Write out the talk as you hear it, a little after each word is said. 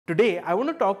Today, I want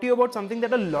to talk to you about something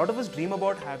that a lot of us dream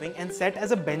about having and set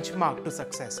as a benchmark to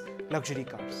success: luxury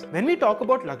cars. When we talk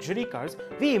about luxury cars,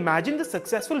 we imagine the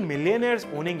successful millionaires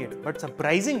owning it, but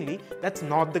surprisingly, that's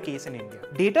not the case in India.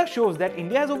 Data shows that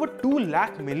India has over 2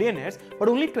 lakh millionaires, but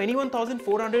only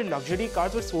 21,400 luxury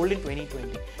cars were sold in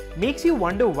 2020. Makes you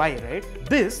wonder why, right?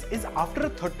 This is after a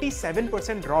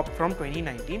 37% drop from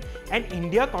 2019, and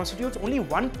India constitutes only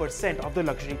 1% of the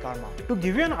luxury car market. To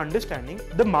give you an understanding,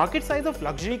 the market size of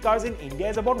luxury cars in India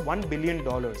is about $1 billion,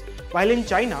 while in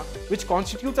China, which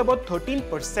constitutes about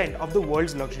 13% of the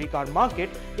world's luxury car market,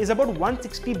 is about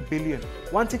 160 billion,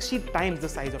 160 times the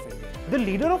size of India. The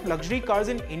leader of luxury cars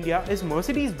in India is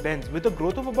Mercedes-Benz with a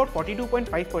growth of about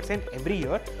 42.5% every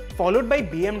year, followed by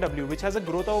BMW, which has a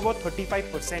growth of about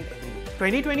 35% every year.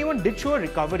 2021 did show a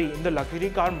recovery in the luxury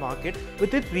car market,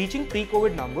 with it reaching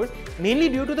pre-COVID numbers, mainly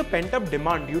due to the pent-up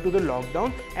demand due to the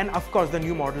lockdown and of course the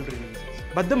new model releases.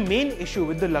 But the main issue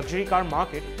with the luxury car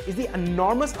market is the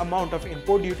enormous amount of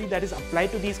import duty that is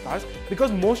applied to these cars,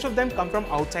 because most of them come from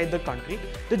outside the country.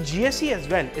 The GST as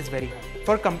well is very high.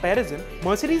 For comparison,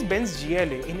 Mercedes-Benz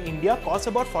GLA in India costs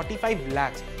about 45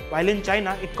 lakhs, while in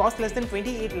China it costs less than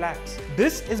 28 lakhs.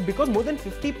 This is because more than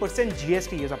 50%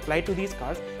 GST is applied to these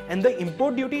cars, and the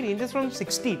import duty ranges from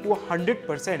 60 to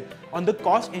 100% on the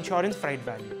cost, insurance, freight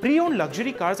value. Pre-owned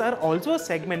luxury cars are also a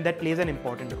segment that plays an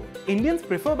important role. Indians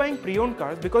prefer buying pre-owned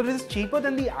cars because it is cheaper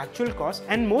than the actual cost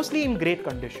and mostly in great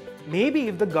condition. Maybe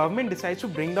if the government decides to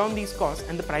bring down these costs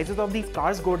and the prices of these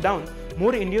cars go down,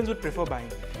 more Indians would prefer buying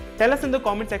it. Tell us in the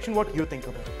comment section what you think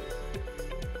about it.